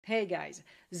Hey guys,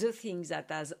 the thing that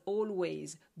has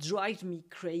always driven me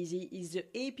crazy is the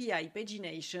API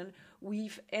pagination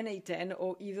with n8n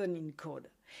or even in code.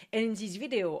 And in this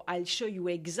video, I'll show you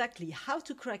exactly how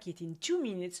to crack it in 2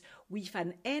 minutes with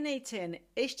an n8n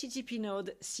HTTP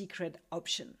node secret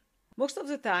option. Most of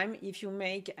the time, if you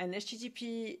make an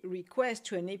HTTP request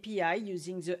to an API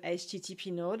using the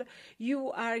HTTP node,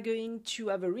 you are going to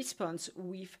have a response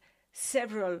with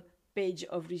several page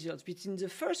of results. Between the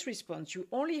first response, you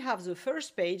only have the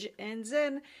first page, and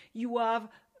then you have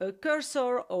a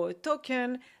cursor or a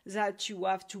token that you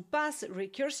have to pass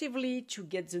recursively to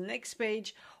get the next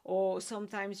page, or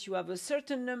sometimes you have a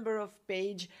certain number of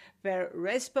page per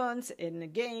response, and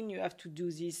again you have to do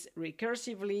this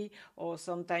recursively, or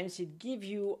sometimes it gives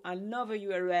you another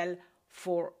URL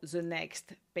for the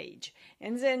next page.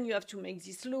 And then you have to make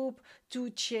this loop to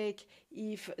check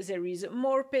if there is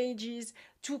more pages,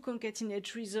 to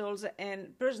concatenate results,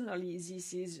 and personally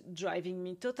this is driving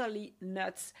me totally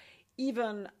nuts,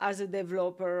 even as a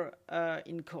developer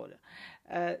in code.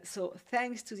 So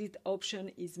thanks to this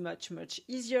option is much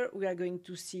easier. We are going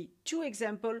to see two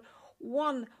examples,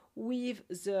 one with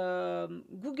the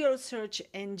Google search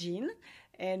engine,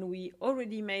 and we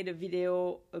already made a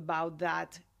video about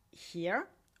that here,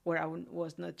 where I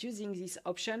was not using this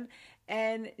option,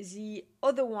 and the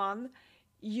other one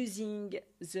using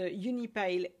the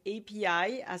Unipile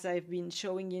API, as I've been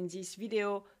showing in this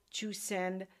video, to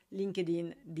send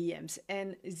LinkedIn DMs.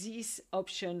 And this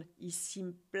option is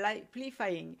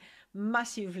simplifying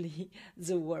massively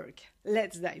the work.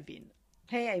 Let's dive in.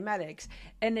 Hey, I'm Alex,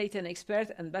 n8n expert,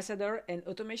 ambassador, and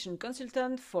automation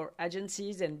consultant for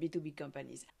agencies and B2B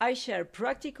companies. I share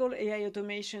practical AI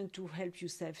automation to help you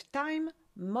save time,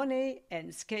 money,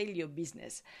 and scale your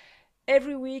business.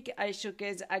 Every week, I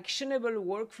showcase actionable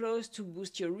workflows to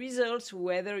boost your results,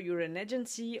 whether you're an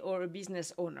agency or a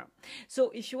business owner. So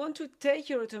if you want to take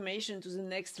your automation to the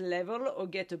next level or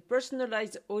get a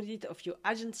personalized audit of your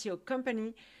agency or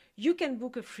company, you can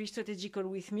book a free strategy call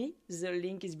with me. The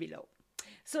link is below.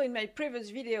 So in my previous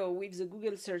video with the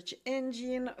Google search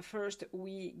engine, first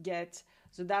we get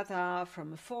the data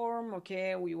from a form.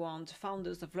 Okay, we want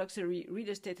founders of luxury real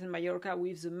estate in Mallorca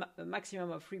with the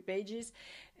maximum of 3 pages.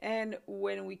 And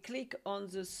when we click on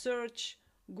the search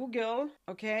Google,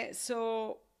 okay,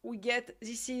 so we get,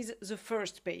 this is the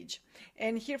first page.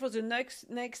 And here for the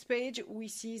next page, we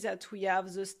see that we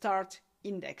have the start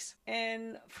index.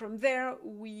 And from there,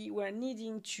 we were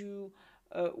needing to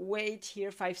wait here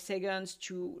 5 seconds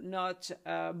to not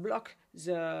block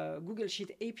the Google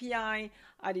Sheet API,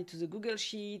 add it to the Google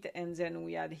Sheet, and then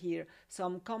we add here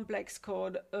some complex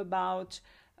code about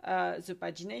the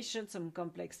pagination, some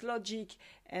complex logic,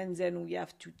 and then we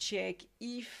have to check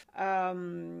if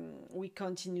we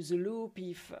continue the loop,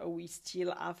 if we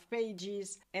still have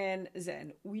pages, and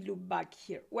then we loop back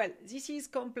here. Well, this is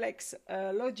complex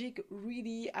logic,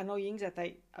 really annoying, that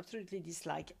I absolutely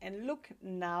dislike. And look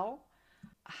now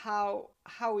how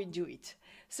we do it.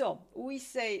 So we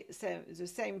say the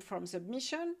same from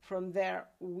submission. From there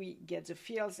we get the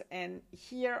fields, and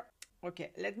here, okay,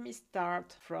 let me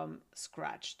start from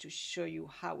scratch to show you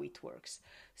how it works.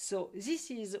 So this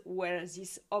is where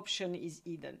this option is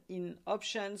hidden. In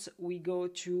options we go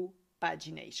to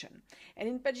pagination, and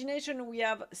in pagination we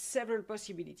have several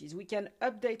possibilities. We can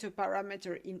update a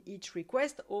parameter in each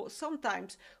request, or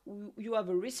sometimes you have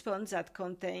a response that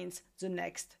contains the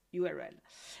next URL.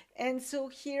 And so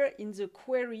here in the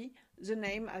query, the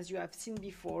name, as you have seen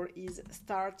before, is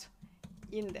start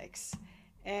index.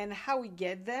 And how we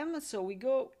get them, so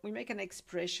we make an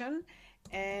expression,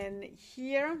 and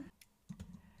here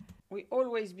we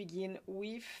always begin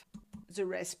with the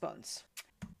response,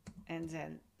 and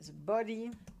then the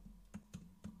body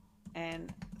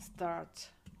and start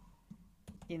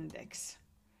index.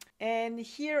 And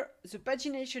here the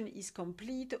pagination is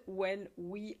complete when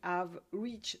we have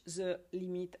reached the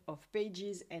limit of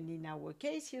pages, and in our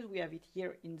case here we have it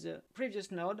here in the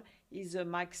previous node is the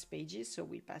max pages, so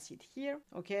we pass it here,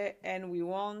 okay, and we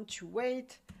want to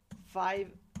wait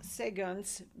 5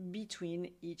 seconds between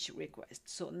each request.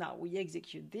 So now we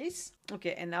execute this,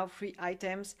 okay, and now 3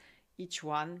 items, each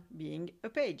one being a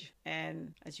page,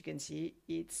 and as you can see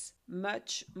it's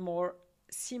much more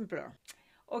simpler.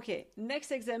 Okay,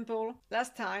 next example.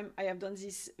 Last time I have done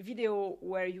this video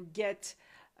where you get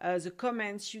the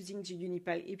comments using the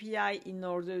Unipile API in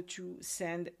order to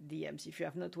send DMs. If you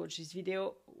have not watched this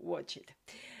video, watch it.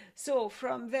 So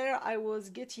from there I was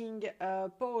getting a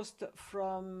post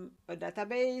from a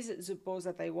database, the post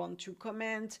that I want to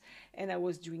comment, and I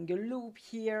was doing a loop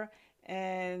here,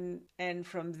 and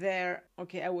from there,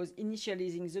 okay, I was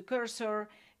initializing the cursor,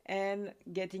 and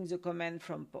getting the command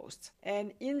from post.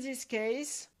 And in this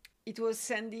case, it was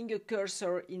sending a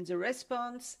cursor in the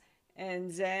response,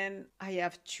 and then I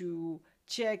have to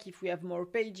check if we have more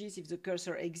pages, if the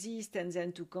cursor exists, and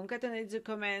then to concatenate the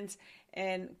commands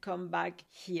and come back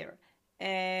here.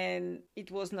 And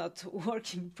it was not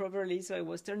working properly, so I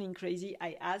was turning crazy.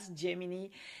 I asked Gemini,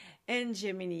 and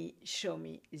Gemini showed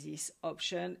me this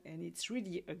option, and it's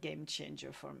really a game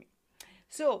changer for me.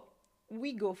 So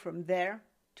we go from there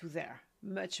to there,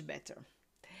 much better.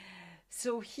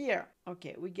 So here,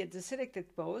 okay, we get the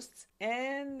selected posts,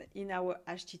 and in our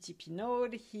HTTP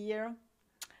node here,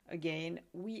 again,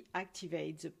 we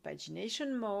activate the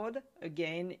pagination mode.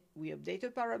 Again, we update a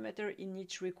parameter in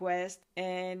each request,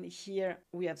 and here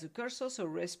we have the cursor, so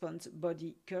response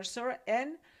body cursor,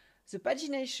 and the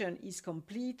pagination is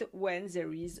complete when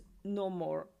there is no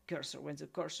more cursor, when the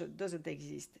cursor doesn't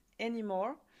exist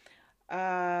anymore.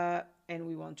 And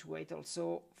we want to wait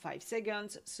also 5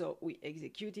 seconds, so we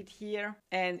execute it here,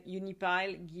 and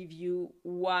Unipile give you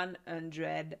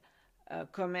 100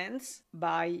 comments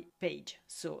by page.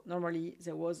 So normally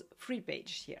there was 3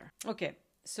 pages here. Okay,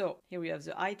 so here we have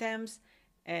the items,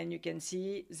 and you can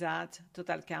see that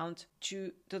total count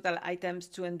to total items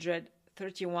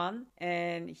 231,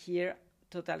 and here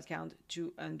total count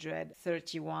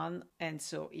 231, and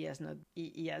so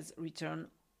he has returned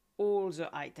all the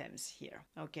items here.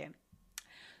 Okay,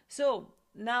 so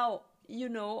now you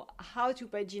know how to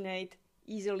paginate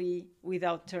easily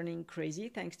without turning crazy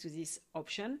thanks to this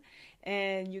option,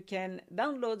 and you can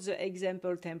download the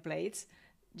example templates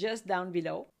just down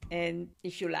below. And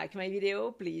if you like my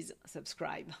video, please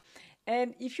subscribe.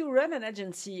 And if you run an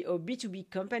agency or B2B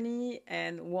company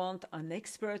and want an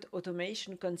expert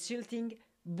automation consulting,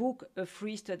 book a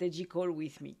free strategy call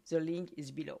with me. The link is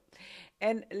below.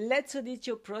 And let's audit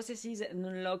your processes and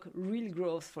unlock real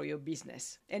growth for your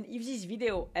business. And if this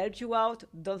video helped you out,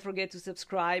 don't forget to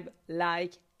subscribe,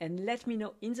 like, and let me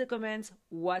know in the comments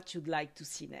what you'd like to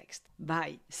see next.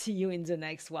 Bye. See you in the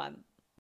next one.